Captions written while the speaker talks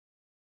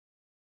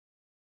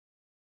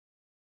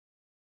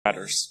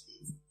matters.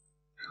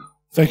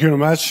 Thank you very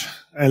much.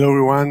 Hello,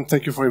 everyone.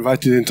 Thank you for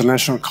inviting the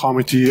International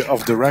Committee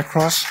of the Red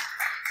Cross.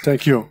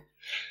 Thank you.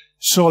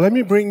 So let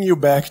me bring you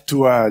back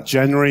to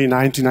January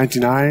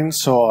 1999.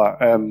 So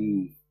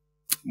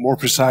more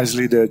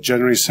precisely, the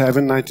January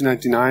 7,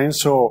 1999.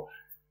 So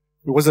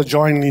it was a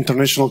joint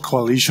international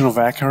coalition of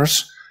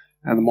hackers,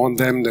 and among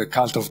them the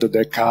Cult of the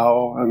Dead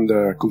Cow and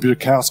the Computer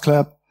Chaos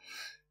Club,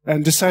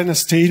 and they signed a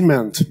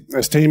statement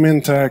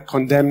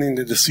condemning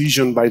the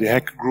decision by the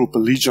hacker group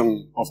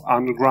Legion of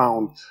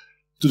Underground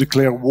to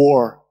declare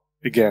war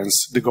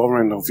against the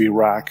government of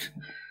Iraq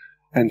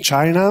and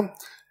China.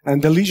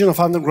 And the Legion of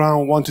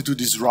Underground wanted to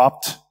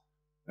disrupt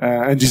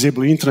and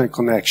disable internet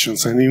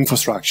connections and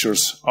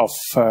infrastructures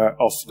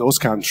of those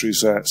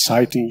countries,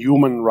 citing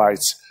human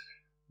rights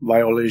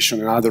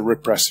violation and other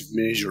repressive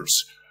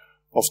measures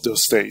of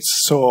those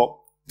states.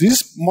 So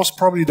this is most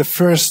probably the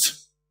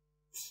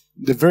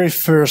very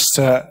first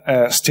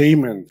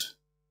statement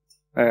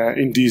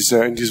in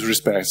this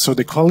respect. So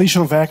the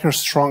coalition of hackers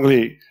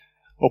strongly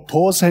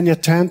oppose any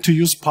attempt to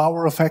use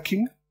power of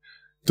hacking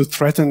to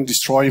threaten and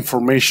destroy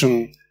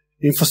information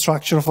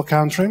infrastructure of a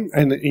country.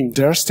 And in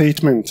their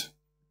statement,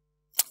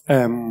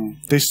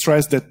 they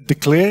stress that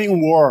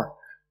declaring war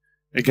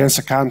against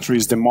a country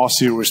is the most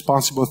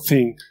irresponsible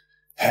thing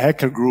a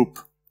hacker group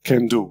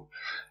can do.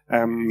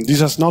 This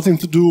has nothing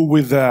to do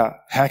with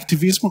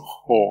hacktivism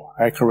or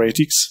hacker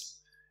ethics,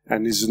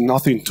 and is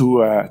nothing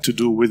to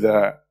do with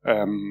the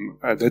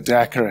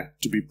hacker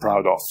to be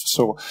proud of.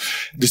 So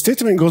the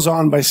statement goes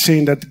on by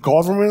saying that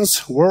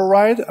governments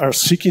worldwide are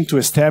seeking to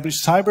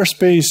establish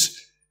cyberspace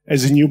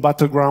as a new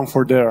battleground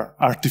for their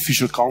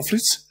artificial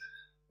conflicts,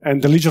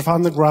 and the Legion of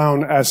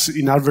Underground has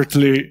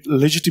inadvertently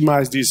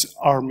legitimized this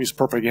army's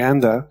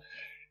propaganda.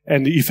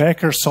 And if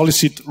hackers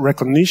solicit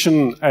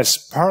recognition as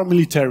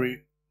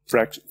paramilitary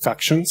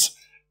factions,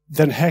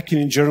 then hacking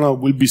in general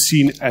will be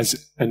seen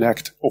as an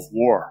act of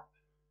war.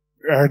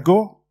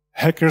 Ergo,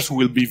 hackers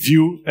will be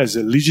viewed as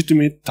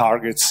legitimate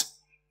targets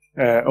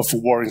of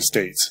warring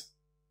states.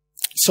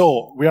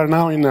 So we are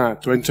now in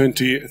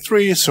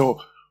 2023,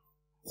 so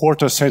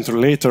quarter century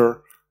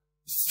later,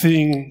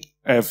 things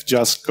have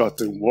just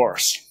gotten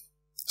worse.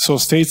 So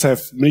states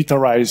have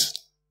militarized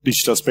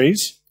digital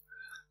space,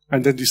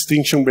 and the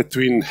distinction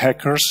between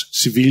hackers,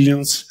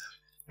 civilians,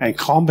 and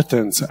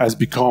combatants has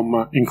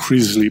become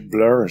increasingly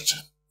blurred.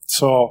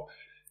 So,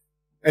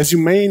 as you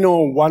may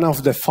know, one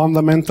of the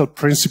fundamental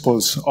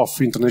principles of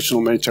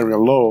international maritime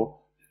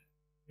law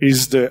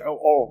is the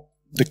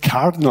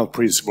cardinal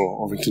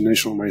principle of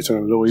international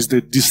maritime law is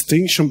the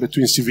distinction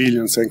between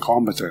civilians and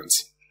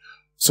combatants.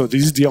 So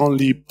this is the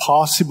only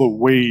possible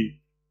way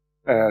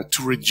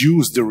to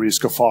reduce the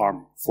risk of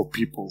harm for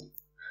people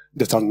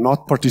that are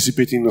not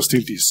participating in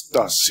hostilities,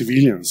 thus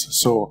civilians.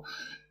 So,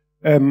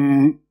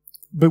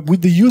 but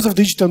with the use of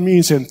digital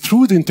means and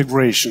through the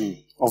integration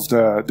of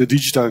the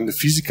digital and the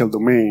physical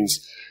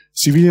domains,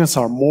 civilians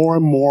are more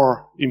and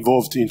more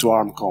involved into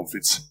armed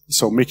conflicts,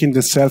 so making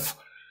themselves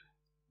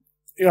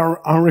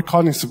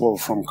unrecognizable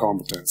from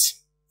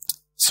combatants.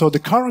 So the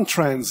current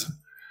trends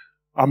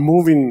are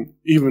moving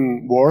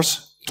even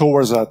worse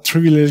towards a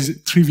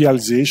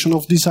trivialization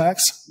of these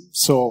acts.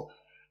 So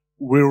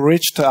we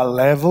reached a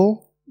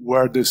level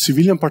where the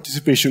civilian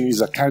participation is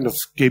a kind of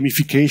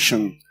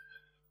gamification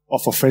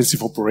of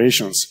offensive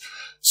operations.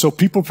 So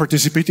people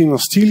participating in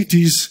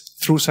hostilities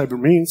through cyber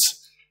means,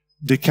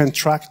 they can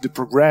track the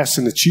progress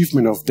and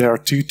achievement of their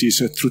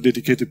activities through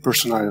dedicated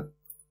personal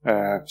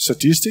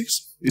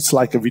statistics. It's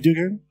like a video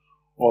game,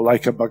 or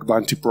like a bug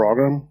bounty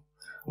program,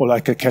 or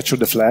like a capture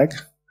the flag,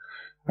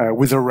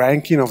 with a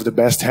ranking of the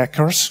best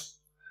hackers.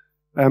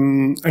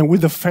 And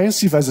with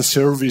offensive as a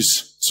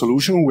service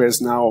solution,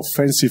 whereas now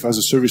offensive as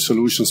a service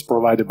solutions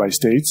provided by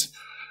states,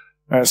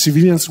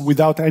 civilians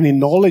without any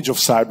knowledge of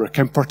cyber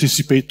can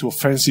participate to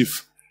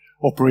offensive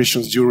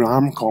operations during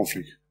armed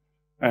conflict.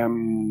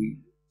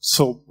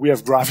 So we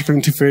have graphical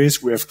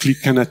interface, we have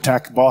click and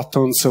attack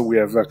buttons, so we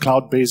have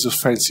cloud-based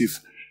offensive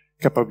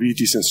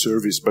capabilities and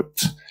service.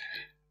 But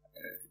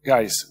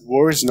guys,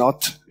 war is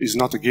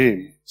not a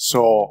game.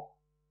 So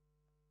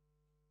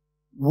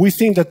we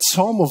think that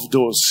some of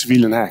those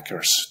civilian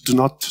hackers do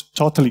not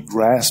totally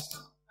grasp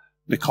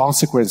the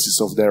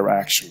consequences of their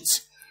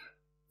actions.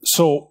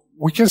 So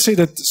we can say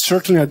that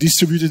certainly a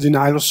distributed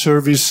denial of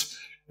service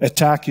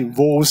attack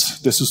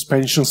involves the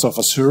suspensions of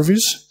a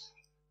service.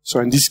 So,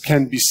 and this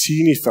can be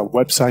seen if a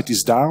website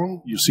is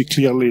down. You see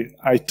clearly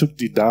I took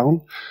it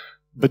down.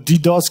 But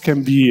DDoS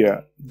can be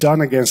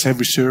done against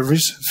every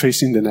service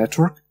facing the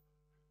network.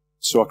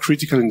 So a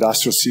critical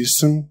industrial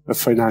system, a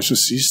financial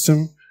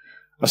system,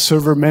 a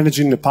server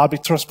managing the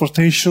public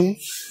transportation,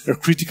 a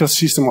critical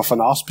system of an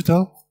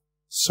hospital.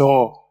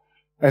 So,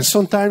 and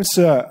sometimes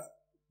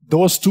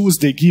those tools,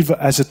 they give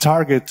as a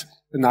target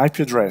an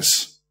IP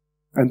address.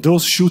 And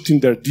those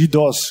shooting their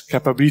DDoS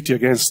capability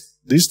against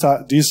this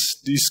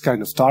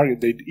kind of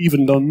target, they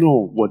even don't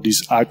know what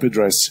this IP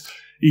address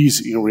is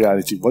in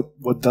reality.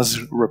 What does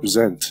it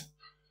represent?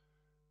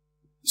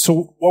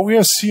 So what we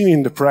are seeing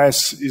in the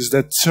press is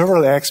that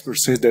several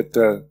experts say that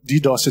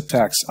DDoS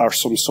attacks are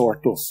some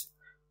sort of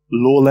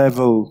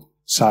low-level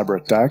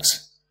cyber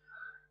attacks.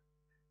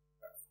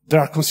 They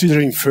are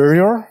considered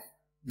inferior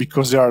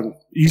because they are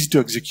easy to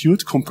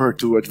execute compared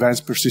to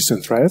advanced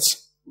persistent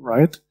threats,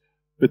 right?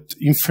 But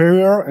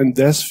inferior and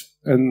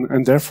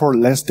therefore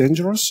less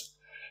dangerous.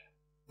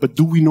 But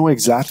do we know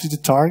exactly the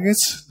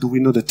targets? Do we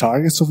know the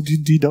targets of the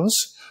DDoS?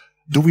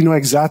 Do we know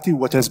exactly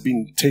what has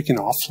been taken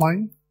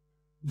offline?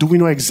 Do we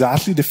know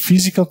exactly the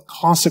physical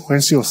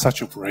consequences of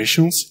such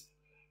operations?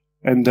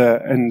 And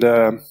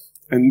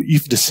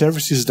if the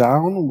service is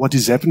down, what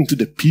is happening to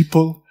the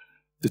people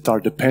that are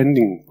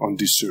depending on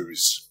this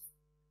service?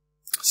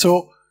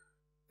 So,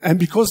 and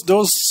because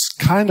those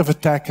kind of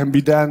attack can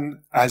be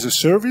done as a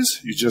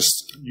service, you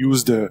just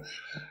use the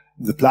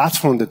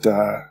platform that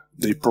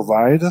they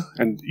provide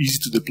and easy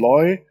to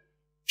deploy.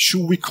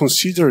 Should we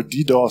consider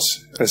DDoS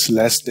as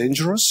less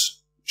dangerous?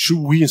 Should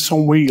we in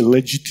some way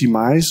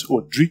legitimize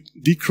or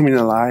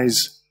decriminalize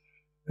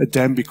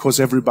them because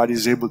everybody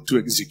is able to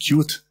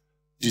execute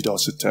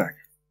DDoS attack?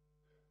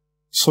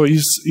 So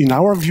in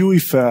our view,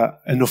 if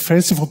an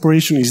offensive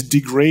operation is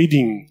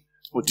degrading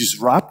or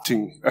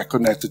disrupting a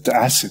connected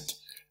asset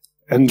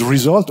and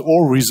result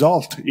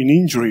in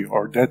injury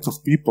or death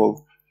of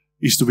people,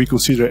 is to be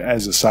considered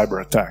as a cyber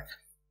attack.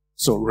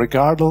 So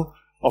regardless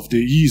of the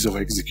ease of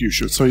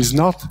execution. So it's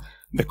not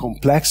the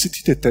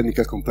complexity, the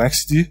technical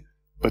complexity,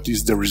 but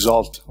is the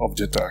result of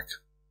the attack.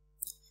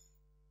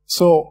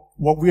 So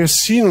what we have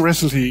seen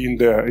recently in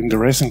the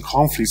recent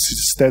conflicts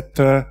is that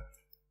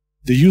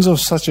the use of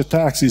such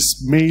attacks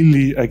is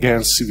mainly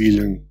against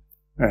civilian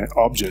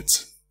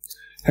objects.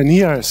 And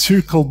here I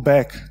circle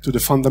back to the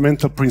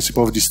fundamental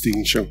principle of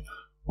distinction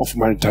of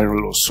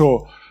humanitarian law.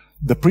 So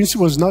the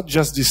principle is not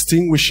just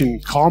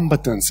distinguishing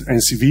combatants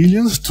and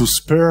civilians to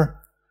spare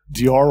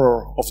the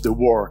horror of the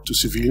war to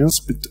civilians,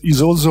 but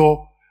is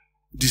also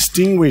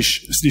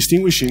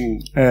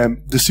distinguishing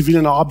the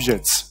civilian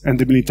objects and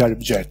the military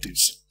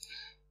objectives.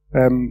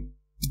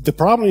 The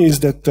problem is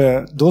that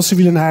those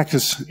civilian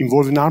actors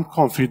involved in armed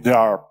conflict, they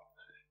are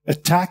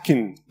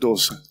attacking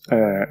those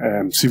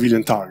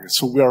civilian targets.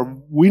 So we are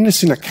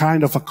witnessing a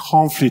kind of a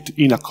conflict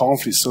in a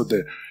conflict. So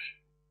the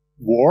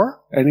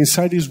war, and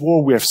inside this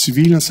war we have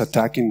civilians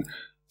attacking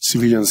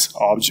civilians'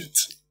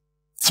 objects.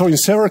 So in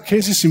several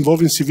cases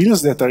involving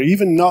civilians that are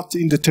even not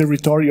in the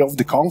territory of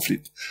the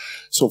conflict.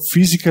 So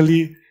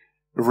physically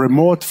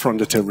remote from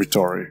the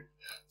territory.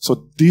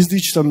 So these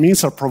digital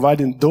means are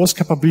providing those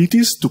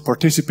capabilities to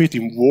participate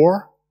in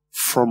war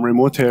from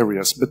remote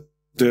areas. But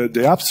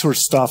the absurd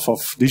stuff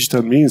of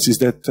digital means is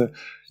that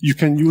you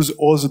can use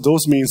also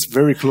those means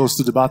very close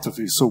to the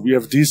battlefield. So we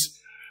have this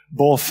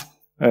both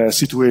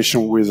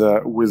situation with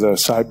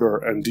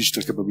cyber and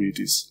digital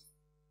capabilities.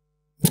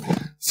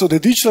 So the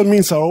digital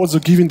means are also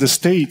giving the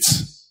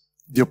states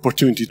the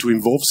opportunity to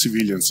involve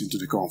civilians into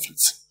the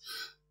conflicts.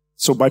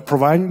 So by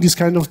providing these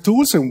kind of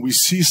tools, and we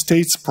see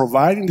states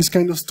providing these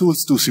kind of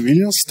tools to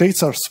civilians,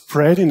 states are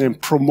spreading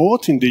and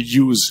promoting the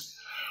use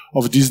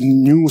of these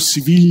new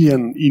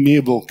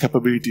civilian-enabled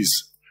capabilities.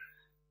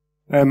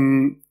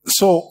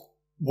 So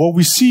what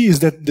we see is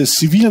that the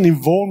civilian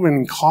involvement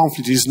in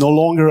conflict is no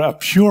longer a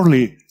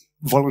purely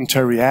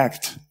voluntary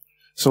act.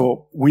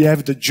 So we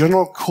have the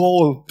general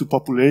call to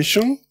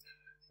population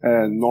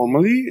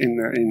normally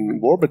in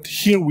war, but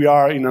here we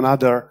are in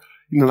another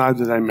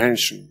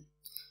dimension.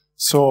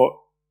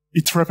 So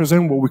it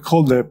represents what we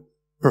call the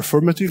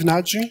performative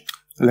nudging.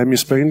 Let me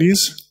explain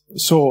this.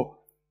 So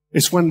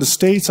it's when the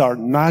states are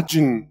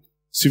nudging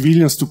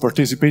civilians to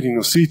participate in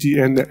a city,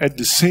 and at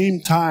the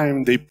same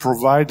time they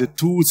provide the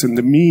tools and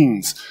the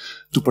means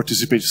to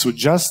participate. So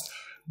just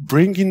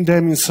bringing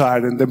them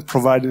inside and then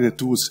providing the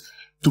tools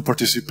to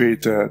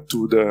participate to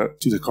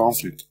the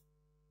conflict.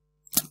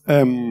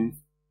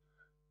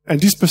 And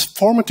this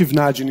performative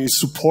nudging is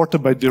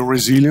supported by the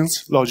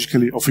resilience,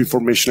 logically, of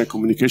information and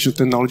communication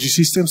technology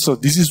systems. So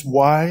this is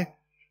why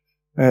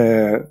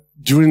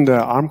during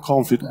the armed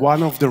conflict,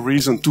 one of the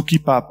reasons to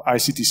keep up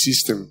ICT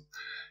system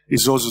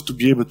is also to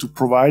be able to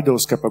provide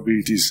those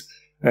capabilities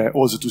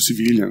also to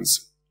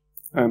civilians.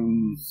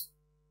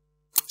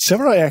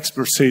 Several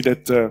experts say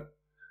that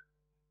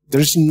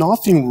there's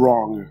nothing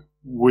wrong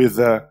with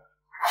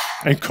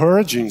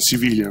encouraging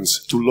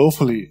civilians to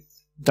lawfully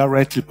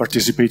directly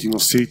participate in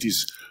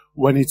hostilities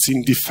when it's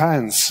in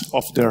defense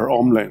of their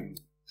homeland.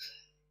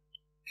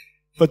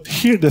 But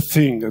here the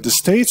thing, that the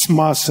states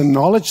must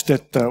acknowledge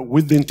that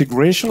with the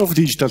integration of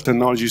digital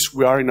technologies,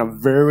 we are in a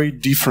very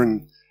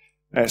different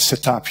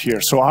setup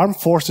here. So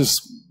armed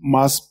forces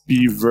must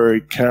be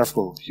very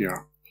careful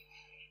here.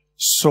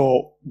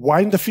 So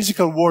while in the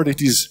physical world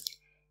it is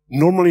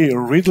normally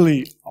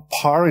readily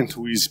apparent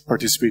who is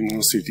participating in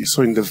a city.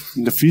 So in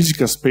the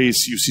physical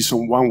space, you see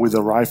someone with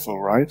a rifle,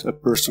 right? A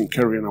person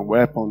carrying a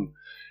weapon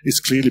is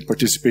clearly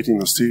participating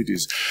in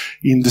hostilities.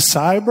 In the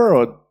cyber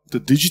or the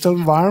digital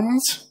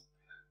environment,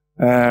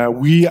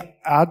 we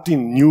add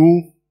in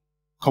new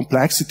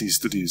complexities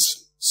to this.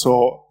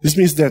 So this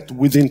means that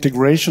with the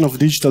integration of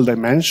digital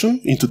dimension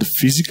into the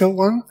physical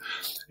one,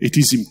 it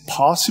is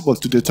impossible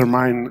to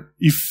determine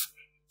if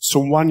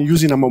someone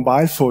using a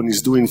mobile phone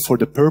is doing for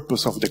the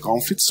purpose of the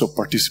conflict, so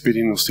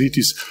participating in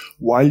hostilities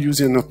while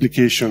using an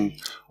application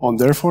on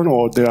their phone,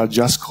 or they are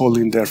just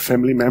calling their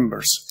family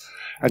members.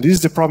 And this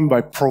is the problem.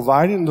 By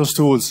providing those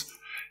tools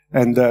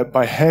and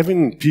by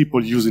having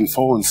people using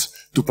phones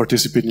to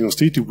participate in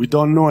hostility, we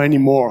don't know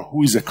anymore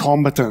who is a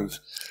combatant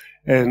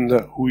and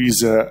who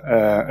is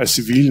a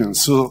civilian.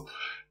 So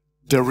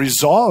the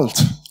result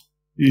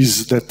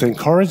is that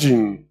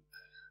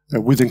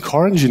with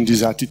encouraging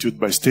this attitude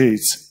by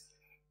states,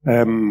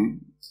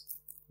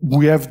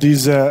 we have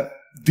this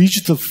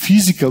digital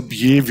physical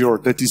behavior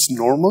that is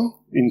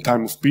normal in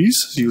time of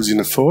peace, using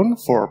a phone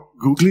for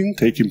Googling,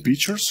 taking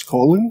pictures,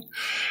 calling.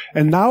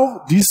 And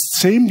now this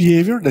same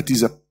behavior that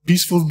is a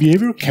peaceful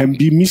behavior can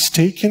be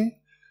mistaken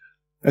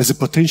as a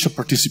potential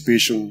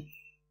participation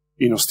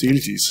in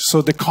hostilities.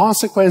 So the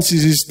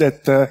consequences is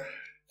that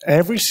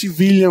every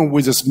civilian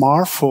with a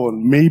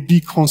smartphone may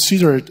be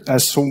considered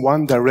as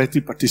someone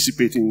directly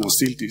participating in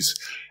hostilities.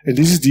 And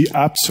this is the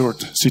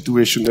absurd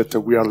situation that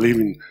we are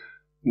living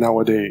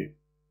nowadays.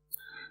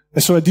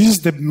 And so this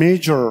is the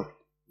major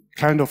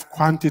kind of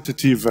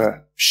quantitative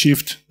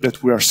shift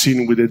that we are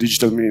seeing with the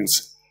digital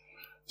means.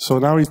 So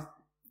now it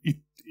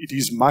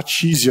is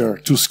much easier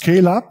to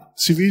scale up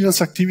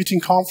civilians' activity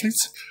in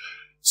conflicts.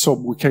 So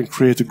we can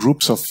create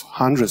groups of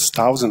hundreds,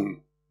 thousands,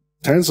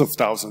 tens of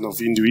thousands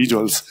of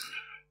individuals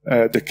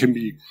that can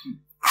be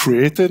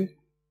created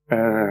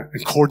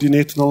and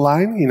coordinated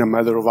online in a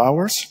matter of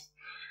hours.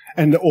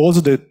 And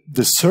also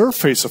the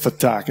surface of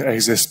attack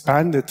has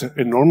expanded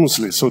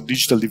enormously. So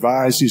digital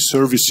devices,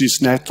 services,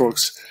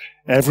 networks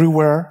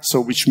everywhere. So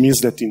which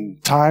means that in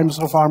times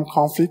of armed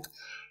conflict,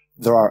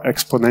 there are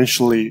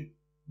exponentially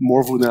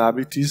more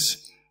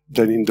vulnerabilities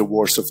than in the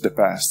wars of the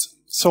past.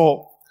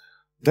 So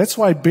that's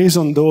why, based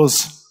on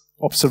those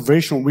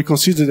observations, we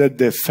consider that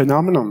the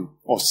phenomenon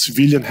of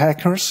civilian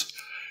hackers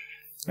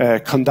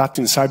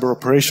conducting cyber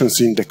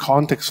operations in the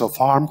context of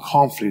armed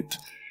conflict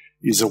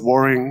is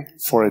worrying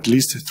for at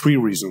least 3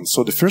 reasons.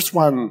 So the first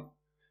one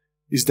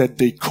is that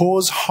they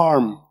cause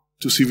harm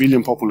to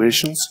civilian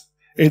populations,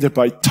 either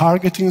by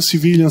targeting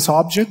civilians'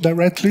 objects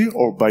directly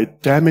or by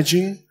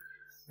damaging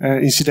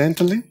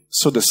incidentally.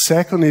 So the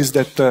second is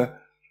that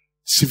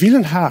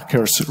civilian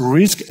hackers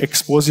risk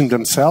exposing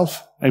themselves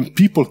and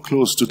people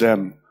close to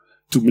them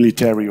to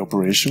military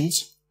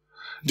operations.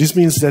 This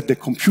means that the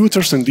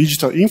computers and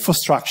digital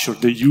infrastructure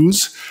they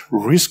use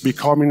risk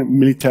becoming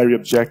military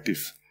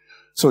objective.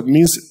 So it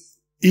means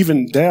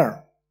even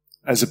there,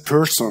 as a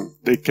person,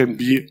 they can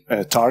be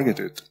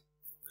targeted.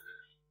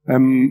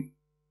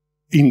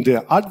 In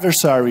the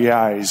adversary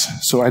eyes,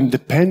 so and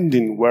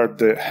depending where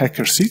the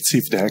hacker sits,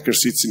 if the hacker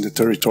sits in the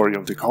territory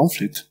of the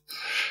conflict,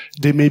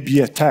 they may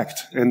be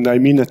attacked. And I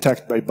mean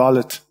attacked by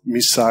bullet,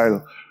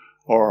 missile,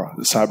 or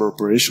cyber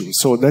operations.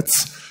 So that's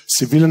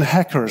civilian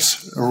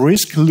hackers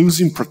risk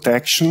losing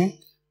protection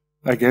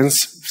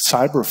against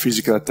cyber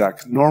physical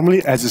attack.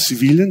 Normally, as a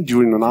civilian,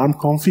 during an armed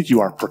conflict,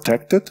 you are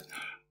protected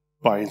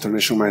by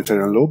international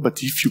humanitarian law, but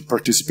if you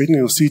participate in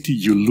a hostility,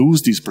 you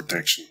lose this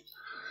protection.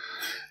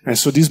 And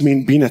so this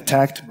means being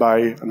attacked by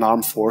an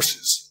armed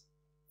forces.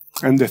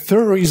 And the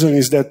third reason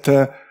is that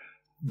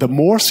the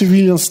more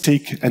civilians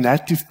take an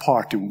active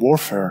part in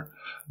warfare,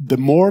 the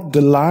more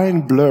the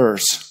line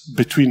blurs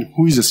between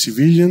who is a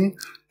civilian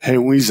and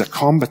who is a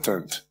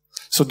combatant.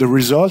 So the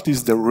result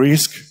is the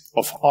risk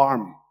of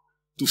harm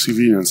to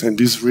civilians. And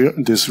this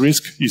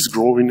risk is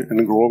growing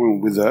and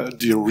growing with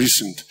the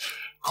recent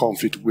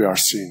conflict we are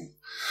seeing.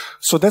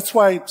 So that's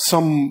why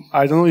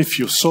I don't know if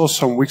you saw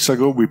some weeks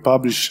ago, I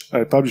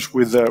published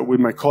with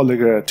my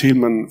colleague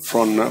Tillman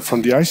from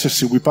the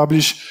ICRC, we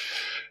published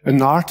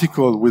an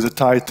article with the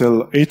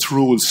title 8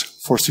 Rules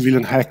for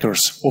Civilian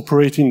Hackers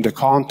Operating in the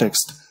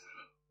Context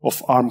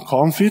of Armed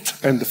Conflict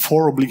and the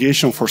 4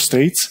 Obligations for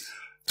States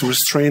to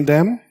Restrain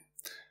Them.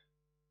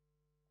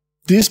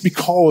 This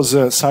because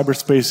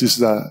cyberspace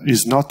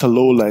is not a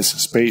lawless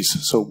space,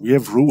 so we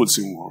have rules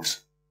in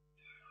wars.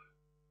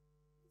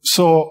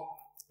 So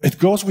it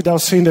goes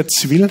without saying that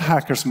civilian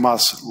hackers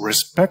must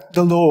respect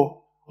the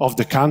law of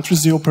the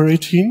countries they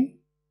operate in,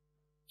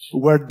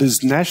 where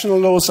these national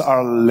laws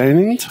are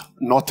lenient,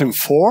 not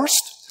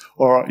enforced,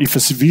 or if a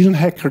civilian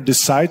hacker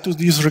decides to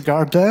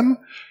disregard them,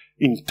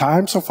 in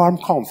times of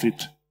armed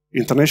conflict,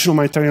 international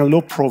humanitarian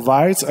law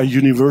provides a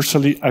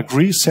universally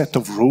agreed set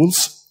of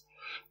rules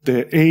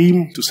that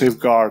aim to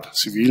safeguard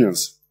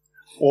civilians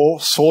or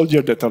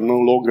soldiers that are no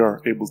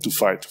longer able to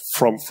fight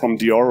from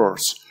the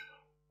horrors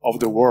of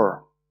the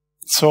war.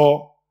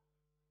 So,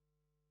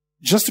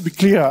 just to be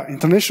clear,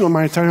 international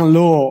humanitarian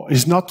law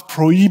is not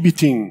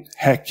prohibiting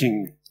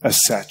hacking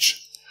as such.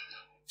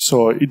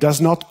 So it does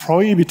not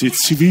prohibit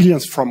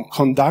civilians from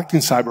conducting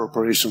cyber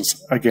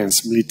operations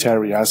against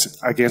military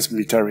assets,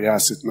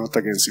 not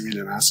against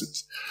civilian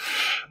assets.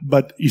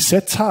 But it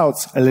sets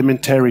out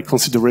elementary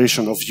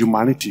consideration of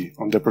humanity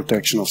on the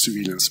protection of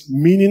civilians,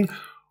 meaning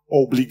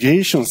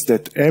obligations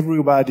that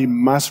everybody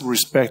must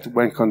respect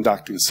when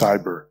conducting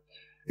cyber.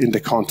 in the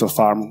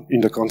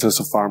context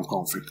of armed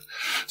conflict.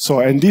 So,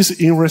 and this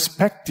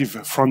irrespective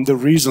from the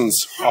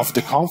reasons of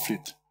the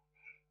conflict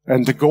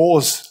and the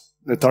goals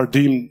that are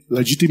deemed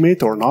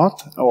legitimate or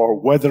not, or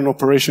whether an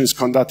operation is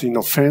conducted in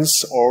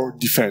offense or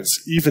defense.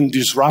 Even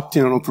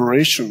disrupting an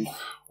operation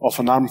of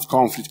an armed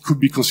conflict could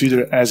be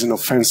considered as an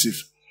offensive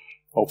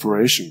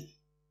operation.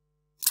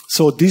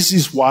 So this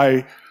is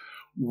why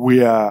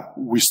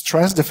we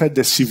stress the fact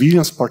that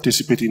civilians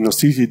participate in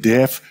hostility,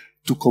 they have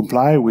to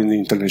comply with the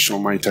international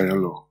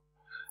humanitarian law.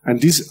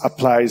 And this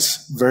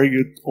applies very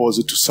good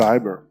also to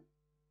cyber.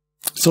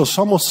 So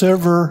some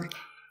observer,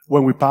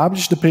 when we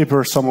publish the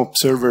paper, some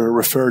observer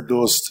refer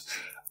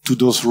to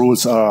those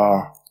rules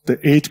are the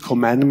 8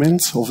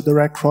 commandments of the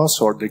Red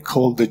Cross, or they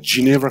call the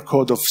Geneva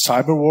Code of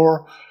Cyber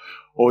War,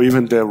 or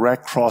even the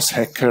Red Cross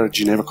Hacker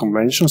Geneva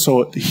Convention.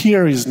 So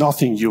here is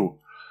nothing new.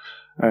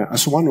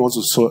 As one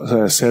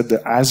also said, the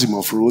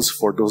Asimov rules,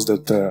 for those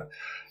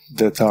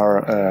that are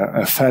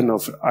a fan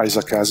of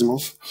Isaac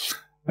Asimov.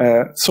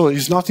 So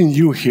it's nothing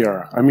new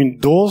here. I mean,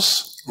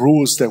 those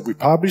rules that we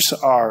publish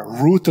are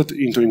rooted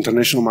into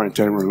international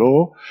humanitarian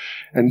law,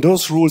 and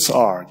those rules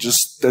are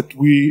just that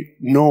we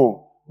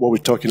know what we're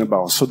talking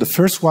about. So the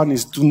first one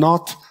is do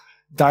not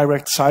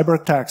direct cyber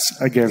attacks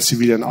against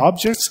civilian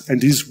objects,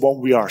 and this is what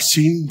we are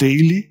seeing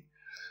daily,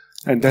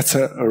 and that's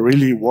a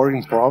really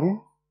worrying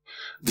problem.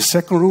 The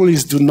second rule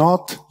is do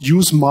not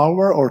use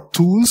malware or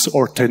tools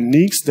or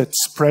techniques that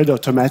spread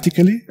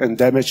automatically and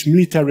damage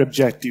military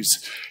objectives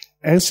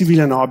and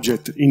civilian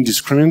objects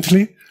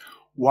indiscriminately.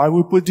 Why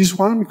we put this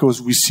one?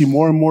 Because we see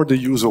more and more the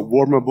use of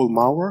wormable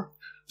malware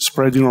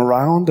spreading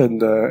around,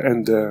 and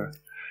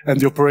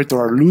the operator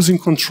are losing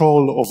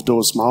control of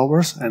those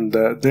malwares, and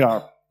they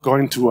are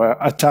going to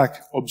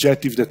attack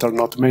objectives that are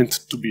not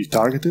meant to be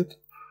targeted.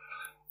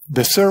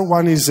 The third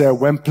one is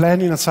when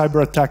planning a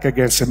cyber attack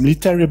against a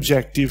military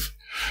objective,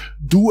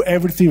 do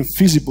everything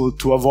feasible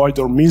to avoid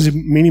or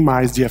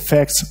minimize the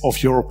effects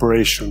of your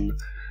operation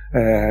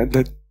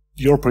that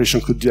your operation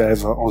could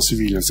have on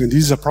civilians. And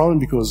this is a problem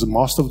because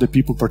most of the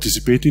people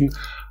participating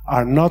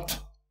are not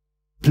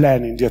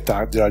planning the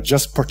attack. They are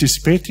just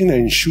participating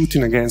and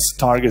shooting against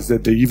targets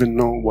that they even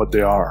know what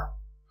they are.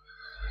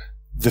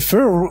 The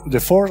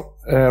fourth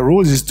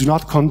rule is do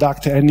not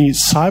conduct any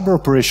cyber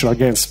operation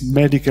against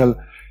medical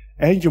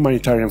and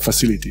humanitarian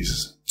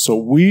facilities. So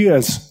we,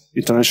 as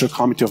International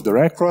Committee of the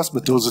Red Cross,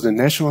 but also the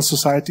national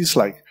societies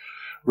like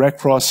Red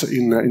Cross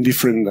in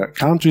different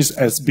countries,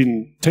 has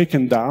been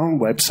taken down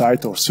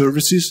website or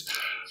services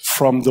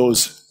from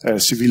those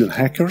civilian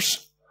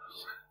hackers.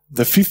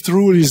 The fifth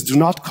rule is do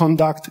not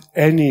conduct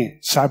any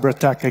cyber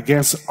attack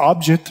against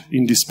object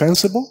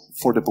indispensable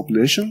for the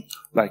population,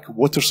 like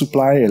water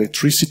supply,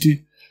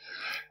 electricity,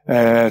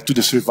 to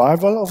the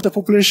survival of the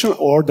population,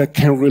 or that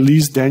can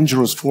release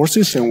dangerous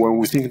forces. And when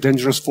we think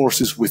dangerous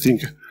forces, we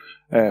think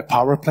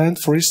power plant,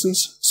 for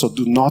instance. So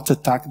do not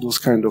attack those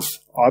kind of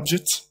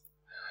objects.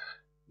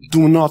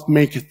 Do not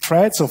make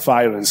threats of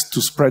violence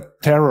to spread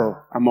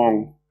terror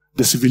among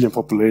the civilian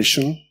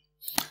population.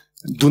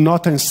 Do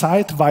not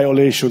incite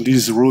violation. This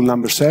is rule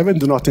number 7.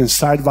 Do not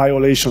incite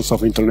violations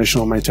of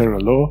international humanitarian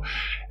law.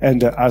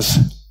 And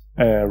as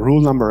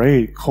rule number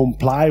 8,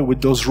 comply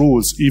with those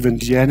rules, even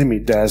the enemy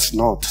does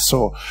not.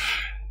 So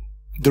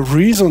the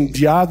reason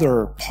the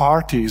other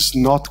party is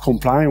not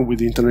complying with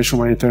the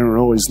international humanitarian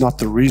law is not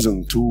the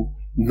reason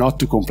not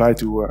to comply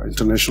to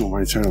international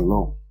humanitarian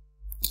law.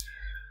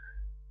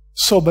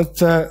 So,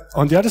 but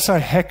on the other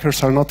side,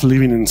 hackers are not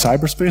living in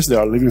cyberspace. They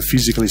are living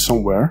physically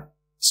somewhere.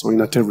 So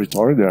in a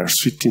territory, they are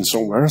sitting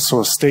somewhere.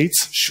 So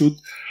states should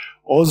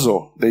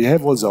also, they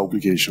have also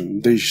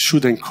obligation. They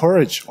should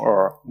encourage,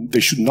 or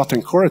they should not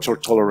encourage or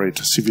tolerate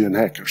civilian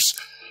hackers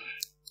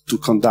to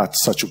conduct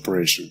such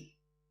operation.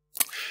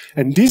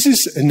 And this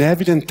is an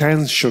evident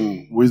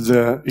tension with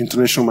the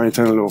international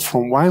humanitarian law.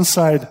 From one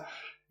side,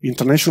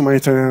 international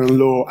humanitarian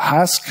law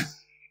asks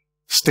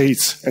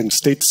states, and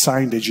states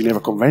sign the Geneva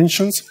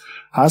Conventions,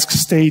 ask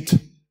state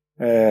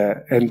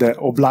and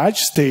oblige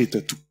state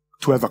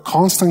to have a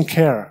constant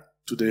care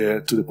to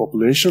the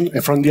population.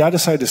 And from the other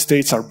side, the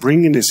states are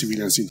bringing the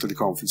civilians into the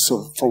conflict.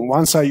 So from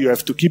one side, you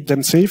have to keep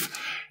them safe,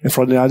 and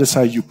from the other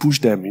side, you push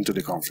them into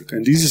the conflict.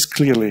 And this is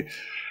clearly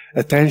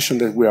a tension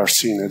that we are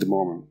seeing at the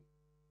moment.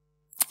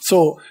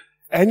 So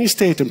any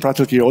state, and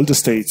practically all the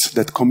states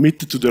that commit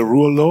to the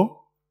rule of law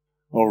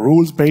or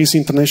rules-based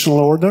international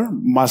order,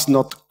 must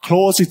not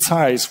close its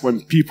eyes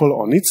when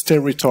people on its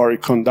territory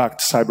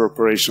conduct cyber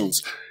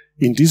operations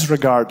in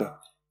disregard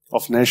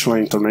of national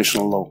and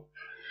international law,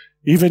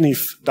 even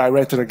if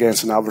directed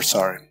against an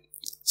adversary.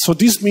 So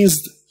this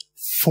means,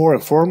 for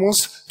and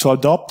foremost, to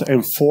adopt and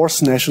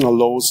enforce national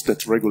laws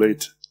that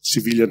regulate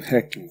civilian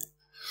hacking.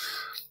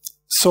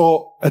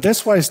 So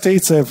that's why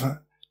states have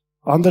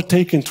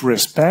undertaken to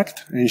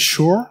respect and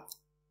ensure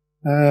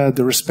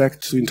the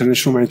respect to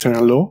international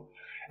humanitarian law.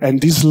 And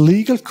this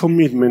legal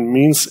commitment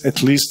means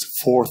at least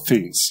 4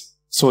 things.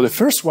 So the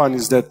first one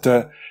is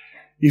that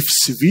if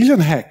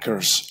civilian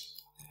hackers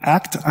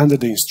act under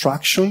the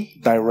instruction,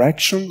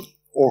 direction,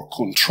 or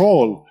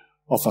control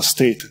of a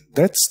state.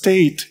 That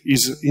state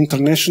is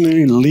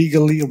internationally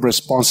legally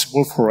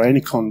responsible for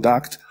any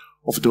conduct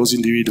of those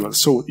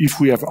individuals. So if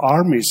we have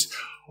armies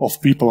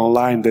of people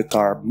online that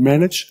are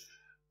managed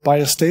by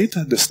a state,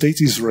 the state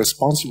is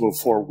responsible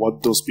for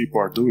what those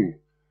people are doing.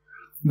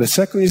 The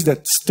second is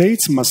that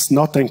states must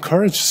not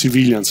encourage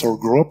civilians or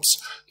groups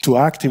to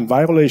act in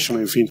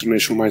violation of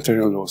international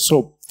humanitarian law.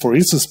 So, for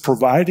instance,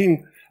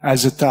 providing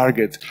as a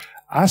target,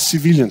 a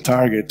civilian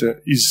target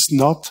is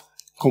not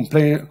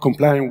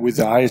complying with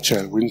the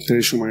IHL, with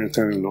international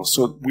humanitarian law.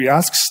 So we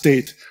ask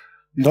state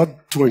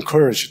not to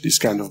encourage this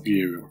kind of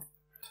behavior.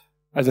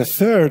 And the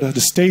third,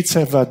 the states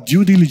have a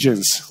due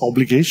diligence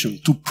obligation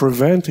to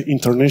prevent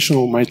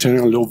international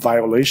humanitarian law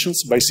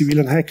violations by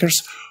civilian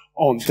hackers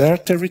on their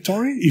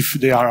territory. If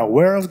they are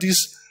aware of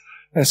this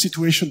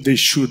situation, they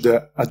should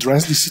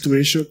address this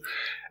situation.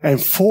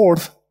 And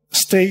fourth,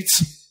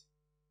 states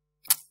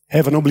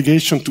have an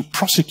obligation to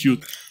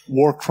prosecute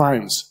war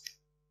crimes.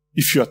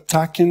 If you're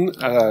attacking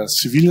a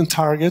civilian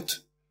target,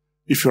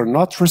 if you're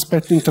not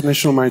respecting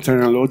international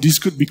humanitarian law, this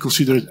could be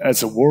considered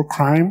as a war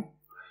crime,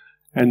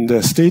 and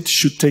the state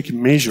should take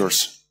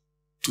measures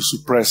to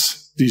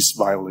suppress these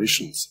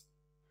violations.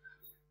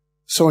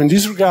 So in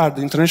this regard,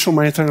 the international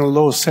humanitarian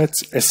law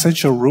sets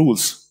essential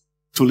rules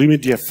to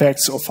limit the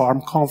effects of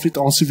armed conflict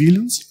on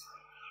civilians.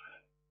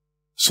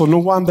 So no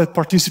one that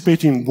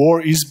participates in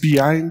war is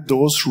behind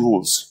those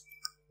rules.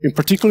 In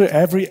particular,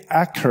 every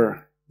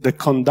actor that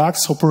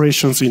conducts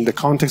operations in the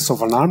context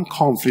of an armed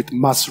conflict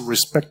must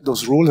respect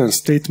those rules, and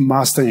state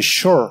must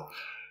ensure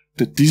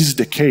that this is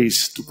the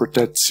case to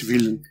protect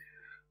civilian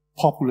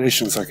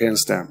populations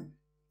against them.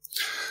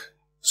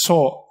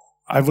 So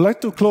I would like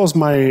to close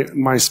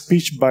my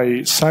speech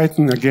by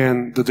citing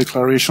again the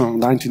Declaration of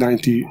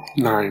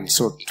 1999,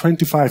 so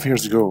 25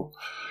 years ago.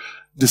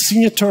 The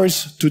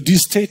signatories to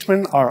this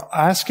statement are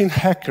asking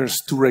hackers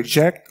to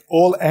reject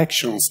all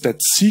actions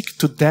that seek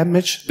to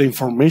damage the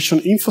information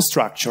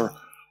infrastructure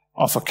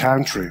of a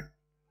country.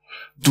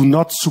 Do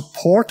not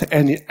support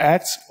any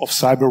acts of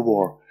cyber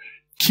war.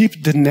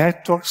 Keep the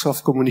networks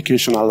of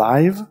communication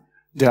alive.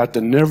 They are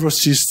the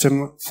nervous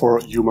system for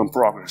human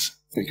progress.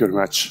 Thank you very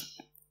much.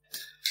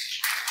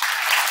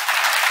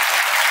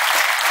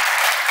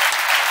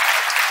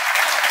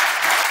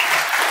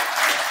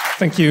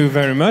 Thank you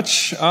very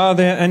much. Are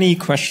there any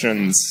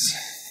questions?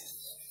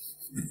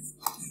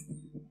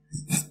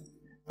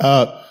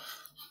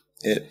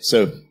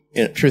 So,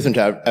 truth and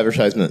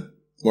advertisement,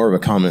 more of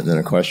a comment than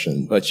a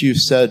question. But you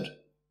said,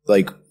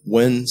 like,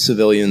 when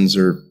civilians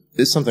are,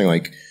 it's something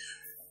like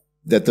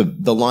that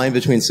the line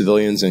between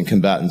civilians and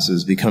combatants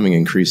is becoming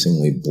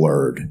increasingly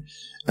blurred.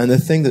 And the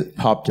thing that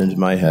popped into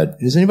my head,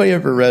 has anybody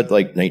ever read,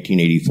 like,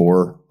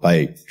 1984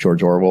 by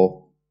George Orwell?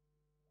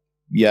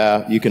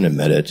 Yeah, you can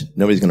admit it.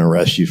 Nobody's going to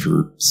arrest you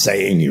for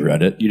saying you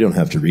read it. You don't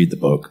have to read the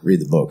book. Read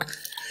the book.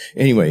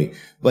 Anyway,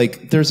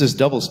 like, there's this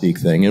doublespeak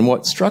thing. And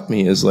what struck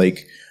me is,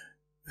 like,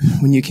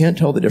 when you can't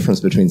tell the difference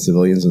between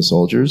civilians and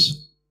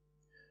soldiers,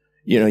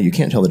 you know, you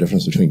can't tell the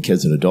difference between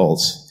kids and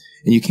adults,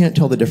 and you can't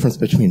tell the difference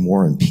between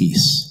war and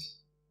peace.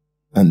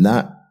 And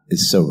that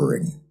is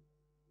sobering.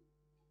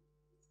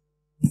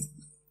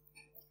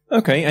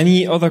 Okay,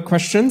 any other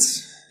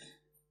questions?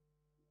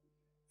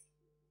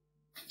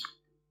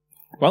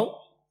 Well,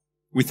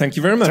 we thank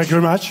you very much. Thank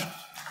you very much.